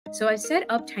So I set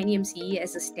up TinyMCE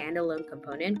as a standalone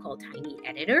component called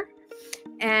TinyEditor.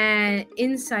 And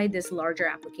inside this larger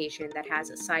application that has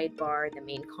a sidebar, the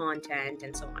main content,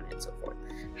 and so on and so forth.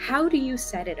 How do you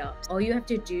set it up? All you have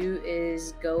to do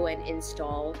is go and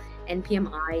install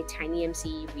npm-i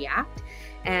tinymce react,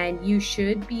 and you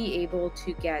should be able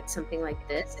to get something like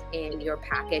this in your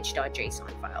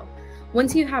package.json file.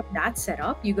 Once you have that set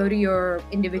up, you go to your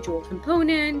individual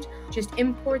component, just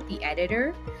import the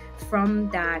editor from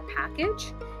that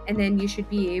package, and then you should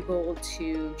be able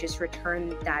to just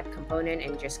return that component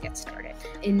and just get started.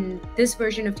 In this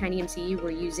version of TinyMCE,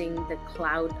 we're using the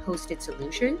cloud hosted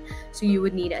solution. So you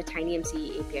would need a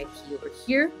TinyMCE API key over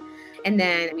here. And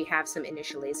then we have some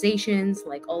initializations,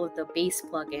 like all of the base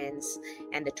plugins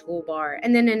and the toolbar,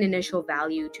 and then an initial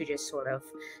value to just sort of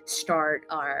start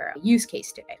our use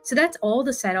case today. So that's all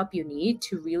the setup you need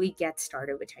to really get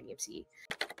started with TinyMCE.